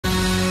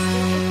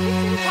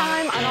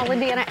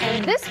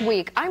this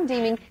week I'm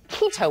deeming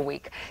Keto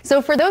Week.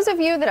 So for those of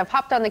you that have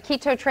hopped on the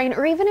keto train,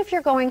 or even if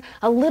you're going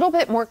a little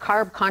bit more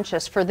carb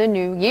conscious for the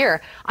new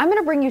year, I'm going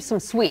to bring you some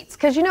sweets.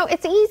 Because you know,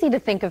 it's easy to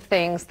think of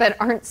things that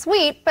aren't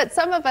sweet, but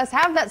some of us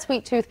have that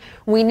sweet tooth.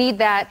 We need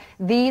that.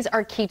 These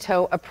are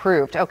keto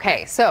approved.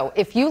 Okay, so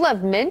if you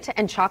love mint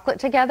and chocolate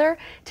together,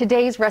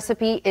 today's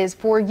recipe is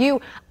for you.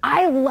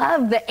 I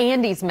love the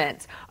Andes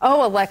mints.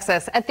 Oh,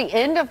 Alexis, at the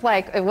end of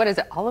like, what is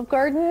it, Olive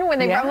Garden? When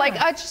they, I'm like,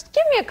 just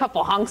give me a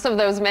couple hunks of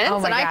those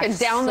mints and I could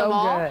down them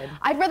all. Good.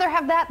 I'd rather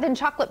have that than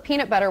chocolate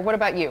peanut butter. What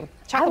about you?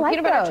 Chocolate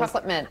peanut butter,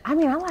 chocolate mint? I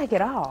mean, I like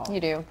it all. You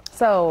do.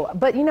 So,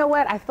 but you know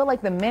what? I feel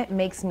like the mint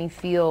makes me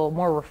feel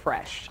more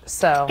refreshed.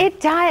 So it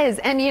does.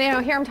 And you know,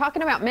 here I'm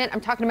talking about mint,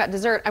 I'm talking about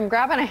dessert. I'm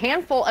grabbing a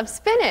handful of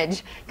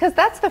spinach because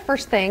that's the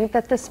first thing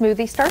that the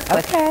smoothie starts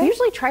with. I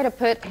usually try to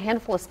put a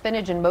handful of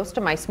spinach in most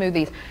of my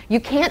smoothies.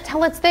 You can't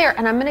tell it's there,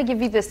 and I'm going to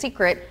give you the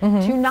secret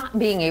to not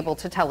being able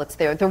to tell it's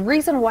there. The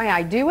reason why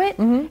I do it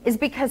is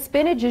because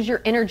spinach is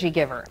your energy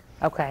giver.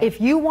 Okay. If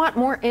you want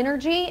more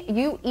energy,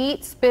 you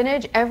eat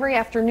spinach every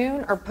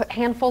afternoon or put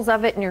handfuls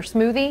of it in your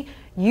smoothie,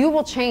 you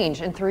will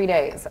change in 3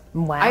 days.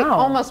 Wow. I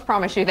almost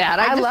promise you that.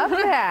 I love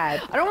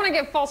that. I don't want to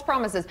give false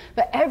promises,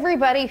 but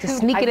everybody who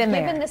sneak it in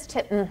there. I've given this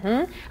tip,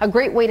 a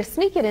great way to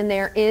sneak it in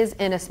there is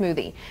in a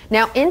smoothie.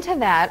 Now into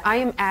that, I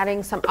am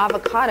adding some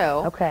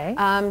avocado. Okay.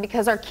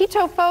 Because our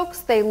keto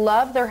folks, they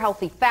love their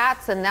healthy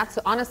fats, and that's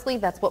honestly,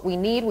 that's what we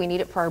need. We need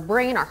it for our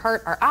brain, our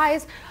heart, our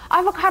eyes.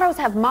 Avocados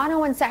have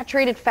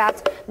monounsaturated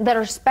fats that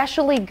are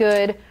especially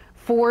good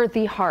for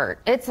the heart.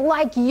 It's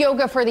like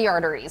yoga for the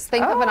arteries.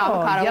 Think of an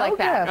avocado like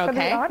that. Okay. For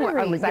the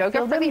arteries.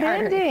 Yoga for the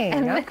arteries.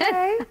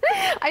 Okay.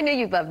 I knew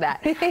you'd love that.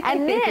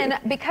 And then,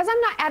 because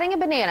I'm not adding a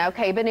banana,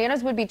 okay,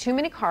 bananas would be too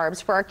many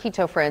carbs for our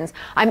keto friends,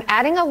 I'm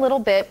adding a little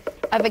bit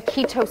of a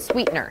keto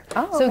sweetener.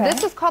 So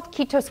this is called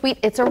Keto Sweet.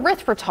 It's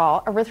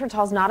erythritol.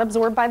 Erythritol is not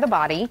absorbed by the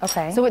body.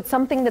 Okay. So it's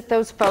something that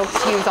those folks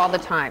use all the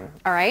time.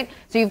 All right.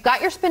 So you've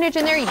got your spinach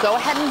in there. You go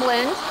ahead and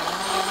blend.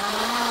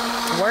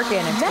 It's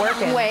working.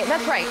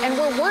 That's right. And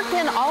we're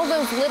working all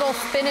those little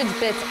spinach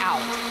bits out.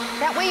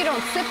 That way you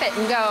don't sip it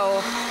and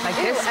go, like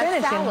this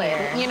spinach in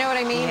here. You know what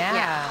I mean?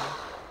 Yeah.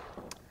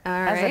 All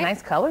right. Has a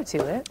nice color to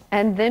it.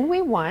 And then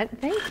we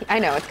want, thank you. I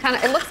know, it's kind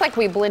of, it looks like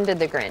we blended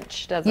the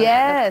Grinch, doesn't it?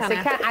 Yes.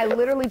 I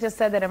literally just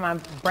said that in my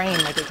brain,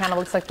 like it kind of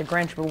looks like the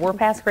Grinch, but we're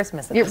past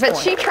Christmas at this point.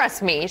 But she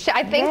trusts me.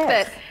 I think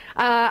that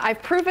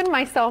I've proven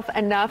myself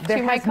enough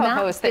to my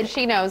co-host that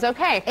she knows,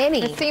 okay,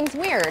 it seems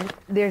weird.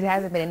 There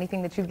hasn't been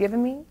anything that you've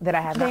given me that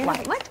I have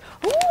not liked.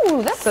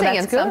 Ooh, that's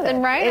saying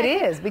something, right? It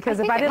is, because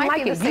if I didn't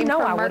like it, you know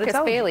I would have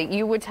told you.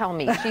 You would tell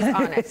me. She's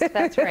honest.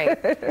 That's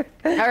right.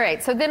 All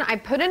right, so then I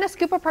put in a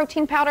scoop of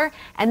protein powder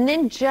and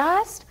then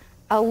just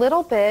a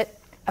little bit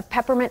of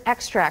peppermint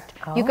extract.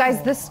 You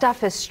guys, this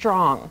stuff is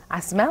strong.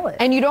 I smell it.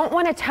 And you don't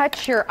want to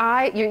touch your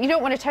eye, you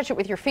don't want to touch it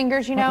with your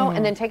fingers, you know,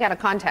 and then take out a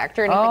contact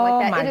or anything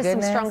like that. It is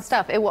some strong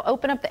stuff. It will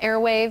open up the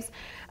airwaves.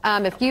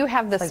 If you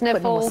have the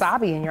sniffles. Like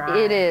putting wasabi in your eye.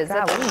 It is.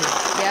 Yep,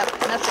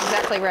 that's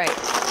exactly right.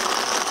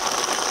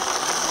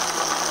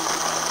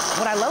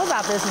 What I love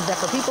about this is that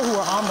for people who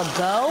are on the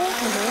go,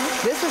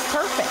 this is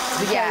perfect.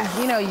 Because,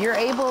 you know, you're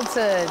able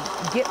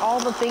to get all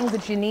the things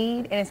that you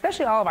need, and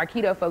especially all of our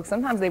keto folks,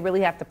 sometimes they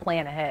really have to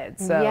plan ahead.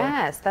 So.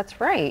 Yes,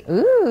 that's right.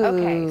 Ooh.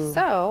 Okay,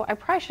 so I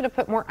probably should have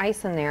put more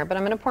ice in there, but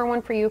I'm going to pour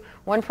one for you,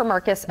 one for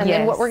Marcus, and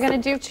then what we're going to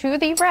do to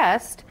the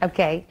rest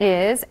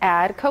is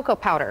add cocoa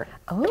powder.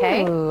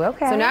 Okay?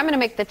 Okay. So now I'm going to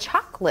make the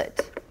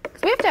chocolate,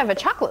 because we have to have a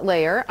chocolate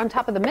layer on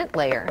top of the mint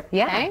layer.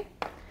 Okay?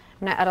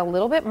 I'm going to add a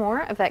little bit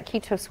more of that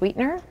keto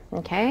sweetener,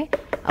 okay?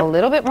 A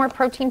little bit more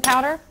protein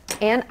powder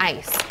and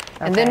ice.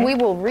 And then we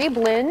will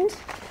reblend,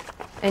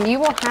 and you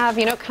will have,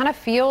 you know, it kind of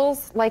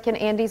feels like an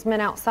Andes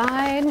mint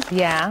outside.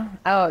 Yeah.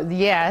 Oh,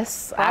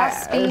 yes.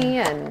 Frosty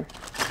and...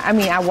 I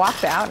mean, I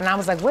walked out and I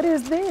was like, what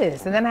is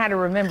this? And then I had to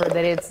remember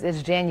that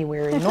it's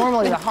January.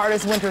 Normally the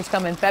hardest winters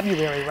come in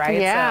February,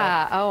 right?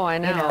 Yeah. So, I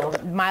know. You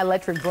know, my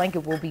electric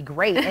blanket will be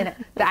great. And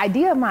the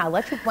idea of my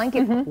electric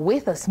blanket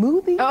with a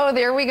smoothie. Oh,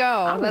 there we go.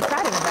 I'm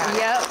excited about it.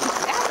 Yep.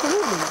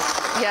 Absolutely.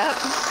 Yep.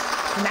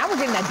 So now we're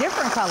getting a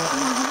different color.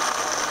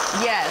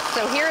 Yes.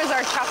 So here is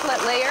our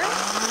chocolate layer.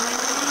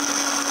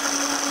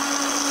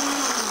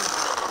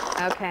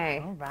 Okay.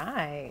 All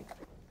right.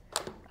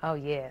 Oh,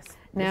 yes.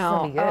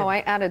 Now, I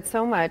added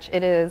so much.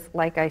 It is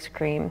like ice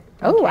cream.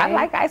 Oh, I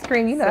like ice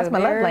cream. You know, that's my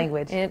love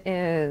language. It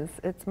is.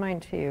 It's mine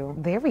too.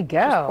 There we go.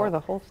 Just pour the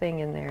whole thing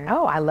in there.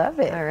 Oh, I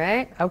love it. All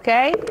right.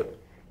 Okay.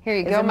 Here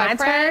you go, my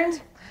friend.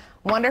 Turn?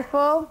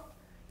 Wonderful.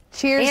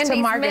 Cheers to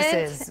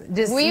Marcus's.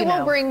 We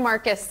will bring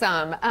Marcus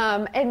some.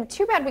 And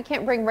too bad we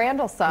can't bring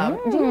Randall some.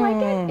 Do you like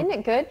it? Isn't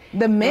it good?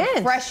 The mint.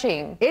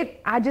 Refreshing.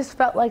 I just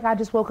felt like I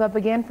just woke up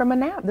again from a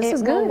nap. This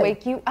is good. It will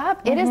wake you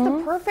up. It is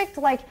the perfect,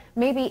 like,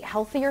 maybe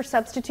healthier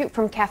substitute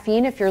from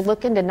caffeine if you're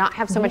looking to not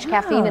have so much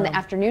caffeine in the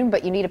afternoon,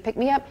 but you need a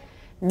pick-me-up.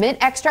 Mint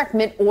extract,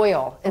 mint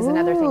oil is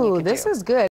another thing you can do. This is good.